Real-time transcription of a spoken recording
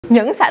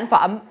Những sản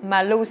phẩm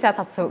mà Lucia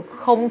thật sự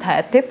không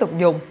thể tiếp tục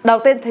dùng. Đầu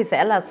tiên thì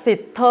sẽ là xịt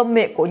thơm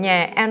miệng của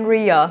nhà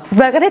Neewer.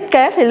 Về cái thiết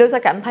kế thì Lucia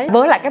cảm thấy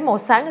với lại cái màu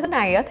sáng như thế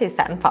này á, thì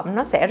sản phẩm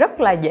nó sẽ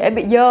rất là dễ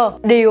bị dơ.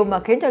 Điều mà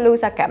khiến cho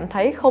Lucia cảm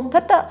thấy không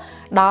thích á,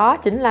 đó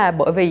chính là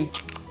bởi vì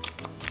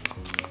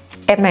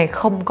em này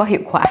không có hiệu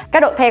quả.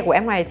 Cái độ the của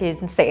em này thì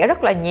sẽ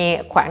rất là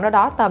nhẹ, khoảng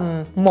đó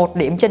tầm 1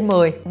 điểm trên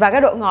 10. Và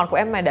cái độ ngọt của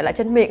em này để lại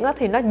trên miệng á,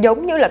 thì nó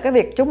giống như là cái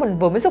việc chúng mình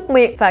vừa mới xúc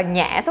miệng và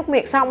nhả xúc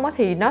miệng xong á,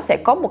 thì nó sẽ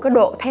có một cái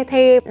độ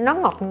the, nó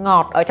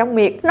ngọt ở trong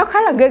miệng, nó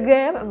khá là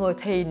ghê mọi người.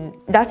 Thì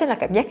đó chính là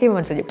cảm giác khi mà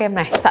mình sử dụng kem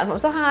này. Sản phẩm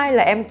số 2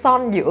 là em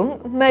son dưỡng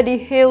Medi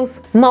Hills,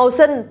 màu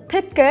xinh,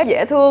 thiết kế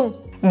dễ thương,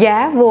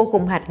 giá vô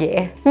cùng hạt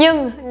rẻ.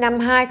 Nhưng năm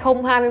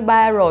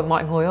 2023 rồi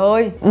mọi người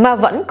ơi, mà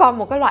vẫn còn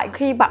một cái loại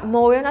khi bặm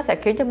môi á, nó sẽ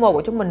khiến cho môi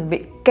của chúng mình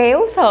bị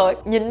kéo sợi,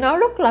 nhìn nó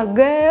rất là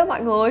ghê á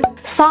mọi người.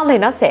 Son thì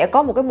nó sẽ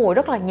có một cái mùi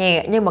rất là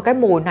nhẹ, nhưng mà cái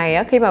mùi này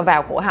á, khi mà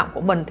vào cổ họng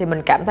của mình thì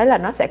mình cảm thấy là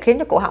nó sẽ khiến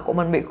cho cổ họng của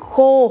mình bị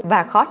khô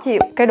và khó chịu.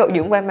 Cái độ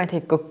dưỡng của em này thì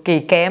cực kỳ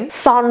kém.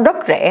 Son rất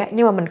rẻ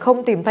nhưng mà mình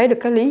không tìm thấy được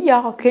cái lý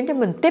do khiến cho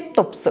mình tiếp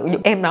tục sử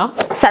dụng em nó.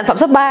 Sản phẩm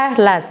số 3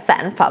 là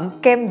sản phẩm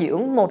kem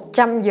dưỡng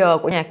 100 giờ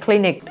của nhà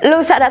Clinic.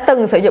 Lucia đã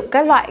từng sử dụng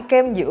cái loại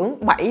kem dưỡng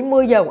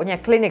 70 giờ của nhà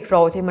Clinic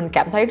rồi thì mình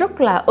cảm thấy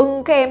rất là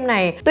ưng cái em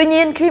này. Tuy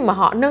nhiên khi mà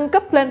họ nâng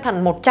cấp lên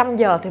thành 100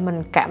 giờ thì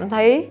mình cảm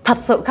thấy thật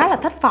sự khá là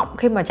thất vọng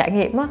khi mà trải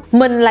nghiệm á.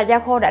 Mình là da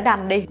khô đã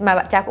đành đi, mà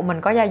bạn trai của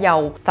mình có da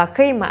dầu, và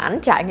khi mà ảnh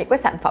trải nghiệm cái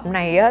sản phẩm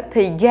này á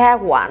thì da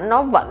của ảnh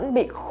nó vẫn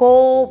bị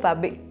khô và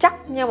bị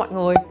chắc nha mọi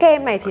người. Cái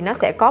em này thì nó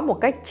sẽ có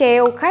một cái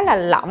gel khá là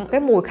lỏng,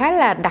 cái mùi khá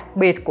là đặc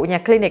biệt của nhà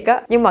Clinic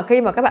á, nhưng mà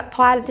khi mà các bạn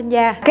thoa lên trên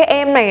da, cái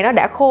em này nó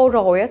đã khô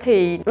rồi á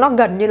thì nó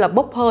gần như là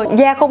bốc hơi,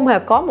 da không hề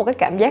có một cái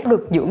cảm giác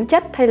được dưỡng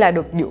chất hay là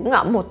được dưỡng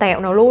ẩm một tẹo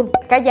nào luôn.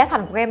 Cái giá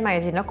thành của em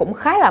này thì nó cũng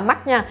khá là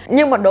mắc nha,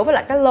 nhưng mà đối với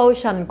lại cái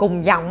lotion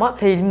cùng dòng á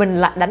thì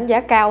mình lại đánh giá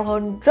cao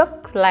hơn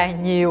rất là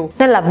nhiều.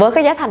 Nên là với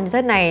cái giá thành như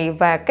thế này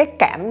và cái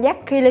cảm giác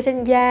khi lên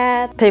trên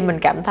da thì mình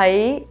cảm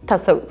thấy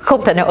thật sự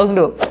không thể nào ưng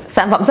được.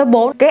 Sản phẩm số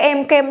 4, cái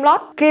em kem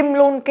lót kim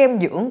luôn kem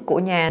dưỡng của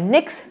nhà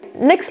NYX.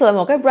 NYX là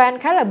một cái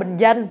brand khá là bình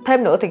dân.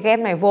 Thêm nữa thì cái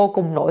em này vô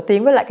cùng nổi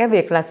tiếng với lại cái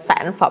việc là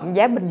sản phẩm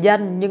giá bình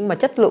dân nhưng mà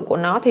chất lượng của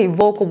nó thì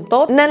vô cùng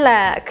tốt. Nên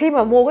là khi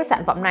mà mua cái sản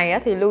phẩm này á,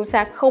 thì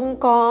Lucia không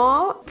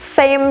có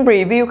xem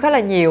review khá là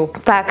nhiều.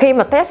 Và khi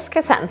mà test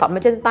cái sản phẩm ở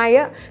trên tay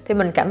á thì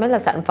mình cảm thấy là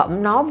sản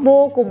phẩm nó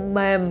vô cùng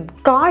mềm,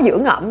 có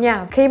dưỡng ẩm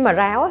nha. Khi mà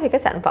ráo thì cái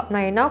sản phẩm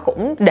này nó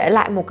cũng để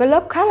lại một cái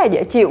lớp khá là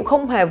dễ chịu,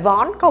 không hề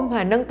vón, không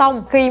hề nâng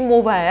tông. Khi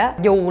mua về á,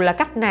 dù là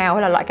cách nào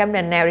hay là loại kem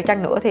nền nào đi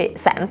chăng nữa thì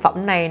sản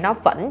phẩm này nó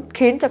vẫn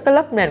khiến cho cái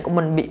lớp nền của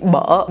mình bị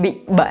bở, bị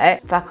bể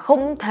và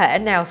không thể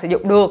nào sử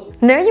dụng được.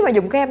 Nếu như mà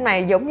dùng cái em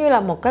này giống như là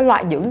một cái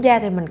loại dưỡng da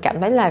thì mình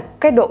cảm thấy là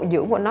cái độ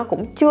dưỡng của nó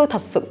cũng chưa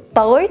thật sự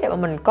tới để mà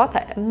mình có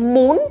thể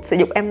muốn sử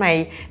dụng em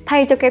này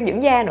thay cho kem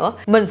dưỡng da nữa.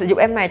 Mình sử dụng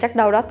em này chắc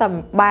đâu đó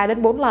tầm 3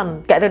 đến 4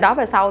 lần. Kể từ đó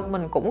về sau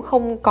mình cũng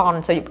không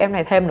còn sử dụng em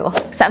này thêm nữa.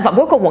 Sản phẩm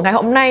cuối cùng của ngày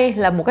hôm nay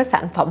là một cái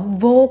sản phẩm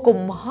vô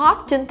cùng hot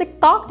trên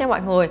TikTok nha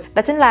mọi người.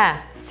 Đó chính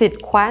là xịt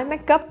khoá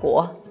makeup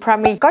của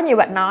Pramy. Có nhiều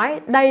bạn nói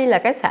đây là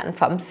cái sản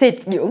phẩm xịt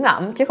dưỡng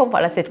ẩm chứ không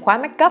phải là xịt khoá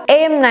makeup.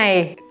 Em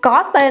này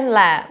có tên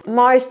là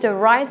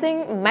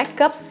Moisturizing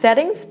Makeup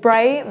Setting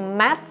Spray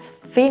Matte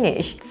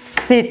Finish,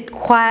 xịt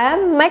khoá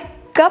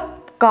makeup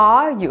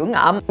có dưỡng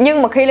ẩm.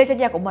 Nhưng mà khi lên trên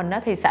da của mình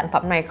á, thì sản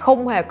phẩm này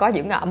không hề có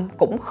dưỡng ẩm,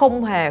 cũng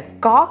không hề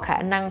có khả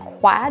năng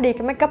khóa đi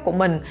cái makeup của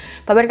mình.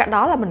 Và bên cạnh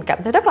đó là mình cảm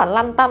thấy rất là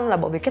lăn tăn là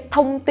bởi vì cái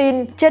thông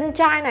tin trên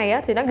chai này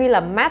á, thì nó ghi là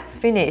matte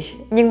finish,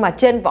 nhưng mà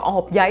trên vỏ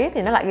hộp giấy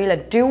thì nó lại ghi là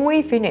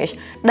dewy finish.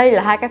 Đây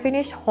là hai cái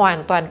finish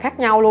hoàn toàn khác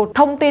nhau luôn.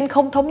 Thông tin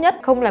không thống nhất,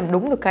 không làm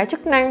đúng được cái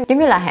chức năng giống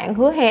như là hãng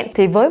hứa hẹn.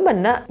 Thì với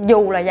mình á,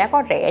 dù là giá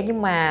có rẻ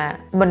nhưng mà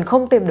mình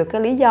không tìm được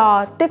cái lý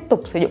do tiếp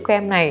tục sử dụng cái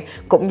em này,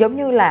 cũng giống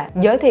như là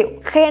giới thiệu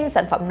khen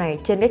sản phẩm này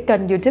trên cái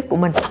kênh YouTube của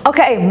mình. Ok,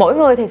 mỗi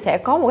người thì sẽ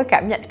có một cái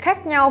cảm nhận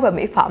khác nhau về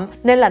mỹ phẩm,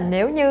 nên là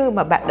nếu như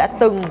mà bạn đã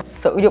từng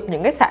sử dụng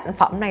những cái sản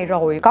phẩm này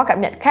rồi, có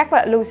cảm nhận khác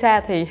với Lucia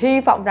thì hy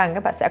vọng rằng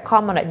các bạn sẽ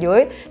comment ở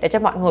dưới để cho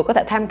mọi người có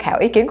thể tham khảo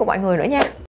ý kiến của mọi người nữa nha.